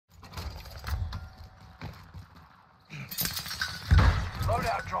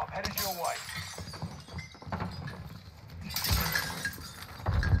Headed your way.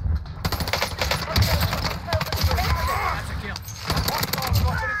 That's a kill. Hostiles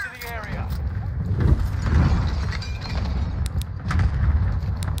dropping into the area.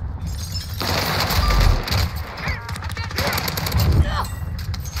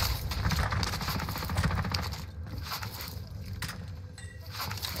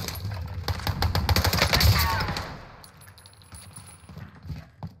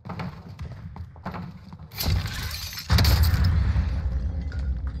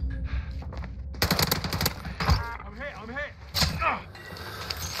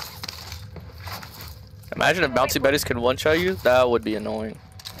 Imagine if bouncy betties could one-shot you. That would be annoying.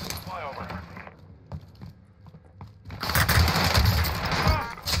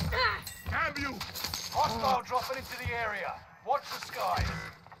 Have you? Hostile dropping into the area. Watch the skies.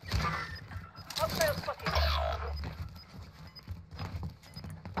 Hostile spotted.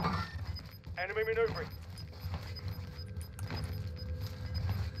 Enemy maneuvering.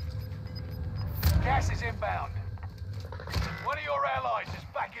 Gas is inbound. One of your allies is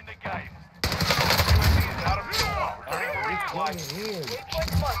back in the game. Out of fuel. Returning for resupply.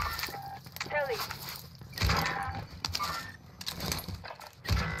 Waypoint marked. Telly.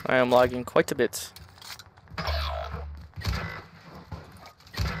 I am lagging quite a bit.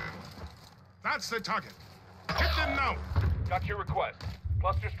 That's the target. Hit them now. Got your request.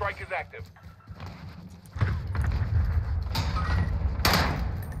 Cluster strike is active.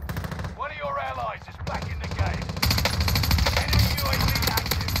 One of your allies is back in the game. Enemy UAV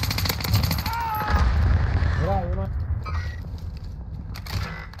active.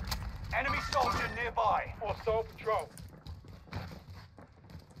 Enemy soldier nearby. Hostile patrol.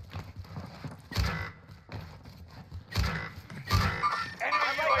 Enemy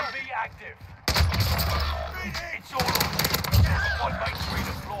UAV active. It's all on you. Squad mates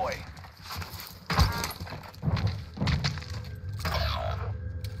redeploy.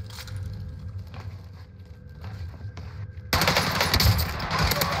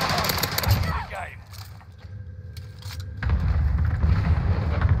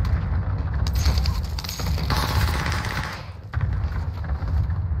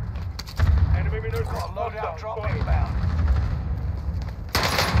 Loadout drop inbound.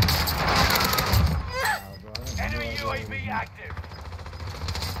 Enemy UAV active.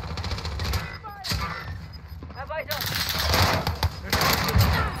 Have I done?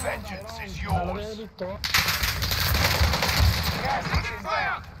 Vengeance is yours. Gas is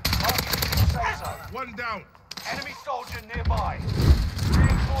inbound. Say so. One down. Enemy soldier nearby.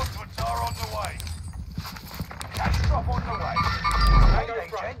 Reinforcements are on the way. Cash drop on the way. Hey,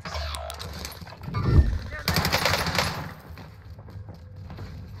 gents.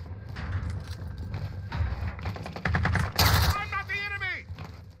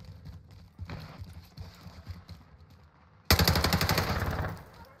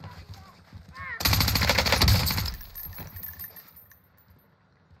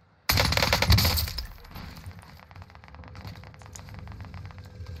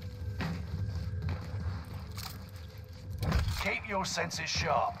 Keep your senses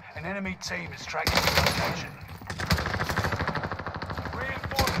sharp. An enemy team is tracking your location.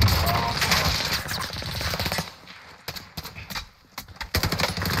 Reinforcements are on the way.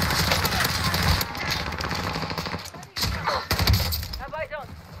 Have I done?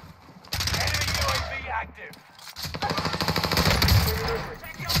 Enemy UAV active.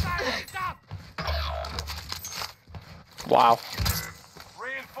 Wow.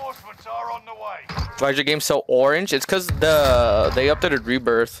 Reinforcements are on the way. Why is your game so orange? It's because they updated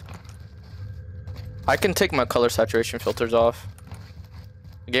rebirth. I can take my color saturation filters off.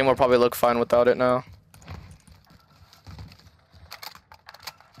 The game will probably look fine without it now.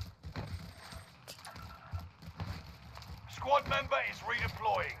 Squad member is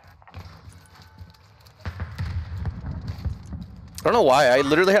redeploying. I don't know why. I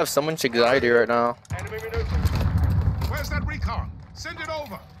literally have so much anxiety right now. Enemy maneuvering. Where's that recon? Send it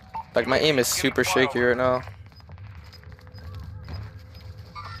over. Like my aim is super shaky right now.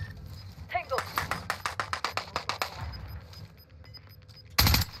 Tango.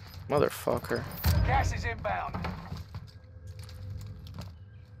 Motherfucker. Gas is inbound.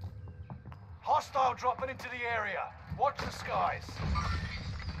 Hostile dropping into the area. Watch the skies.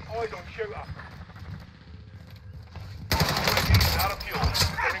 Eyes on shooter. Out of fuel.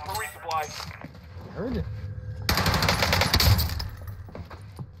 Ready for resupply. Heard it.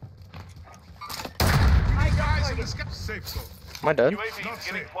 Guys in the sky. Safe zone. Am I dead? UAV Not is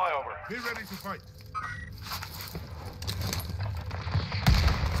getting safe. flyover. Be ready to fight.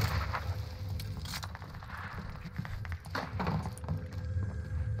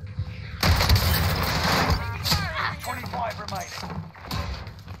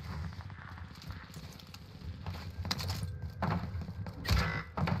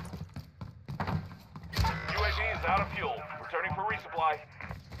 out of fuel. Returning for resupply.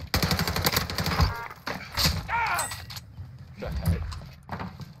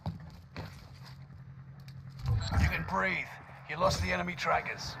 You can breathe. You lost the enemy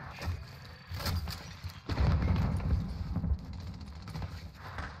trackers.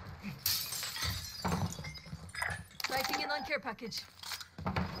 Writing in on care package.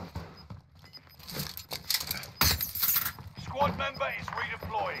 Squad member is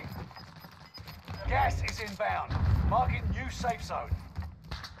redeploying. Gas is inbound. Marking new safe zone.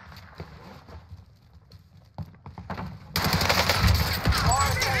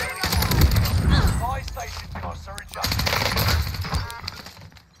 Fire station costs are adjusted.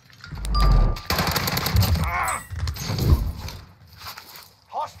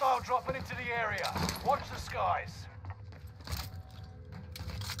 Hostile dropping into the area. Watch the skies.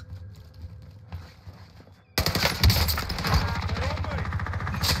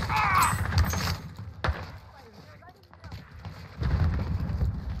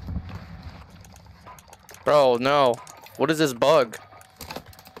 Bro, no. What is this bug?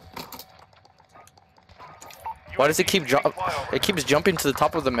 Why does it keep it keeps jumping to the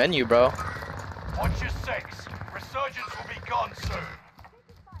top of the menu, bro? Watch your six. Resurgence will be gone soon.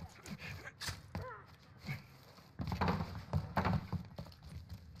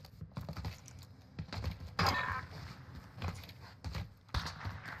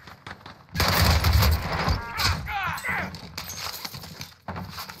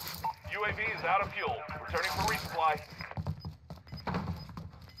 UAV is out of fuel. Returning for resupply.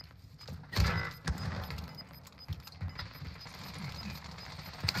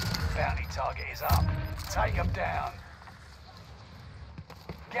 Bounty target is up. Take him down.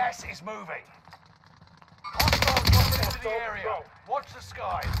 Gas is moving. Hostile dropping into the area. Watch the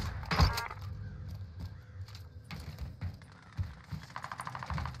skies.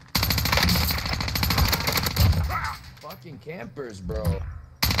 Fucking campers, bro.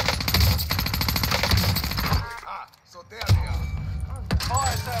 So there they are.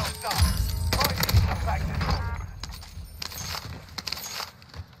 Fire sales done. Prices are back to normal.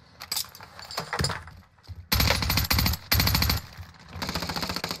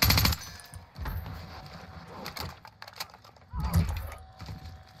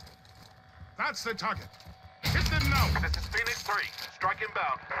 That's the target. Hit them now. This is Phoenix 3. Strike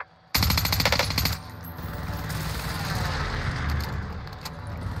inbound.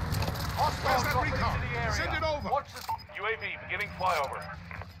 Where's Hostile that dropping recon? into the area. Send it over. Watch the UAV beginning flyover.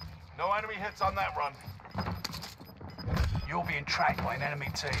 No enemy hits on that run. You're being tracked by an enemy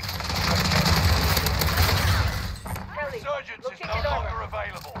team. Kelly, Resurgence is looking no it longer over.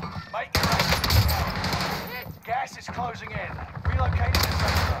 available. Make your exit count. Gas is closing in. Relocating the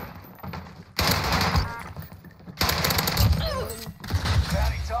safe zone.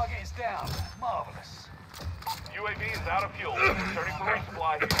 Bounty target is down. Marvelous. UAV is out of fuel. Returning for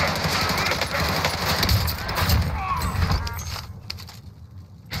resupply.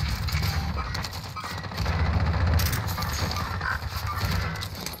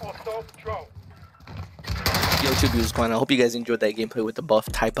 Yo, YouTube viewers, I hope you guys enjoyed that gameplay with the buff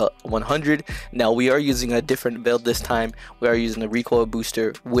Type 100. Now we are using a different build this time. We are using the recoil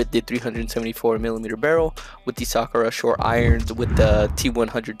booster with the 374mm barrel, with the Sakura short irons, with the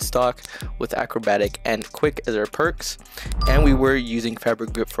T100 stock, with acrobatic and quick as our perks, and we were using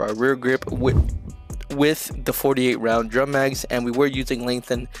fabric grip for our rear grip with the 48 round drum mags, and we were using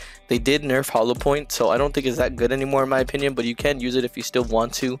lengthen. They did nerf hollow point, so I don't think it's that good anymore in my opinion, but you can use it if you still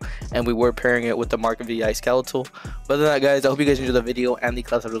want to, and we were pairing it with the Mark VI skeletal. But other than that, guys, I hope you guys enjoyed the video and the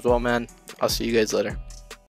class as well, man. I'll see you guys later.